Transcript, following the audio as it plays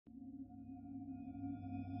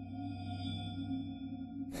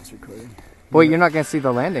It's recording. Wait, you're not going to see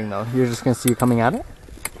the landing though? You're just going to see you coming at it?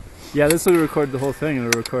 Yeah, this will record the whole thing. It'll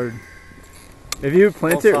record. If you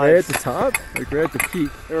plant it right at the top, like right at the peak,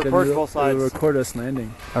 it records both sides. It'll record us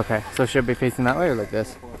landing. Okay, so should it be facing that way or like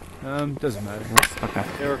this? Doesn't matter. Okay.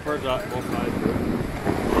 It records both sides.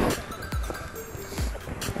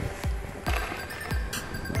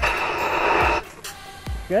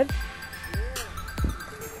 Good?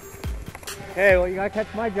 Okay, well you gotta catch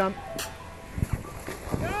my jump.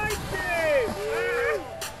 Nice, Dave!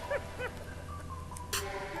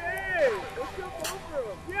 Dave, let's jump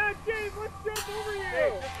over him. Yeah, Dave, let's jump over you. Hey,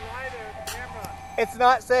 just lie there with the camera. It's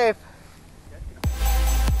not safe.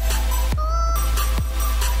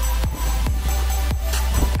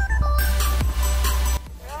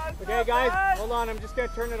 Okay guys, hold on, I'm just gonna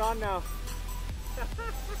turn it on now.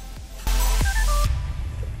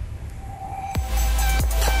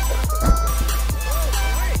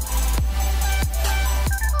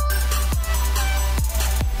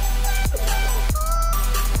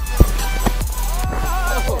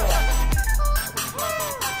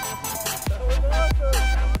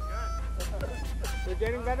 We're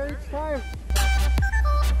getting better each time.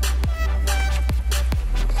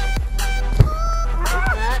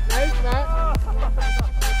 Nice, Matt.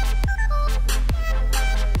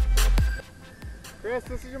 Chris,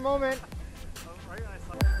 this is your moment.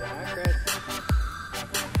 Yeah, Chris.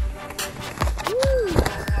 Woo!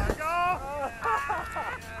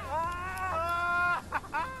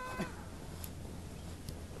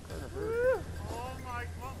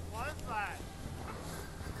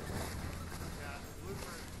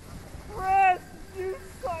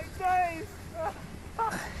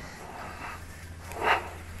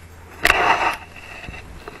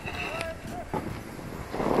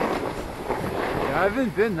 I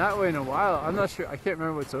haven't been that way in a while. I'm not sure. I can't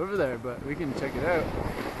remember what's over there, but we can check it out.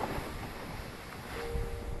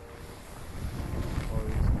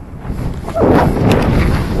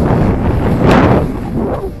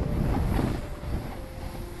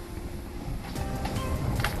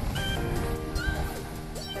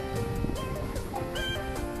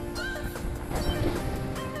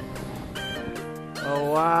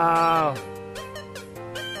 Oh wow!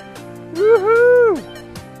 Woohoo!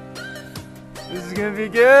 This is gonna be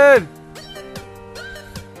good!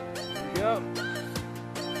 Here we go.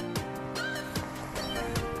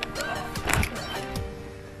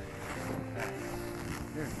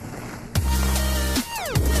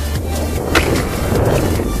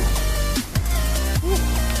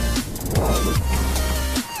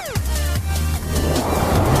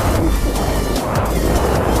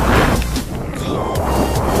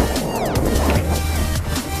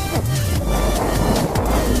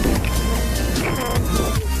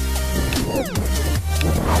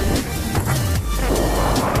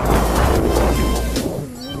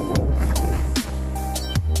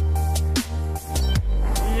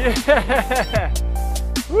 Yeah!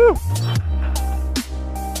 Woo!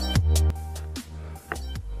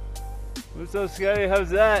 What's up, Scotty? How's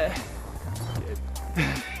that? Good.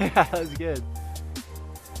 Yeah, that was good.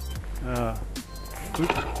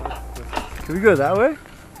 Can we go that way?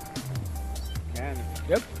 Can.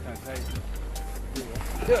 Yep.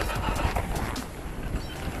 Do it.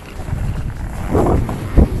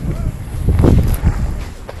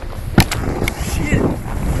 Shit!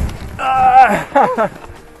 Ah!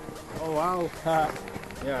 Oh wow.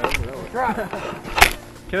 Yeah, that was a trap.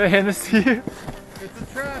 Can I hand this to you? It's a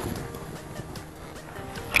trap.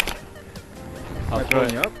 I'll throw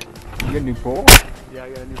it up. You got a new pole? Yeah, I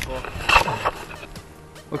got a new pole.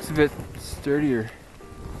 Looks a bit sturdier.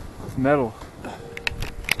 It's metal.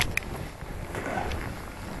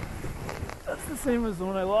 That's the same as the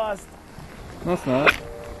one I lost. No, it's not.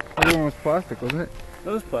 The other one was plastic, wasn't it?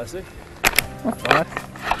 That was plastic. That's not.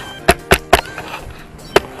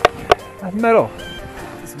 That's metal.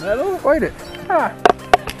 It's metal? Fight it. Ah.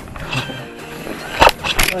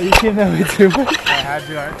 Oh, you came that way too. I had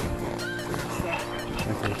to.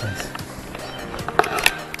 Okay, thanks.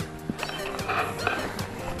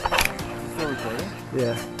 Still recording?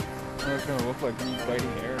 Yeah. Oh, it's gonna look like me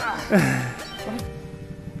biting air.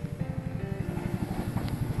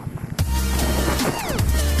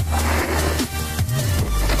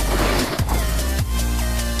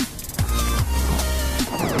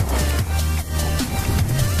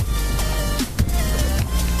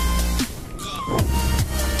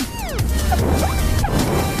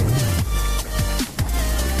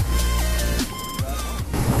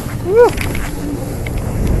 Woo!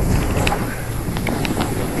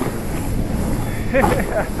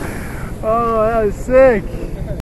 Oh, that was sick.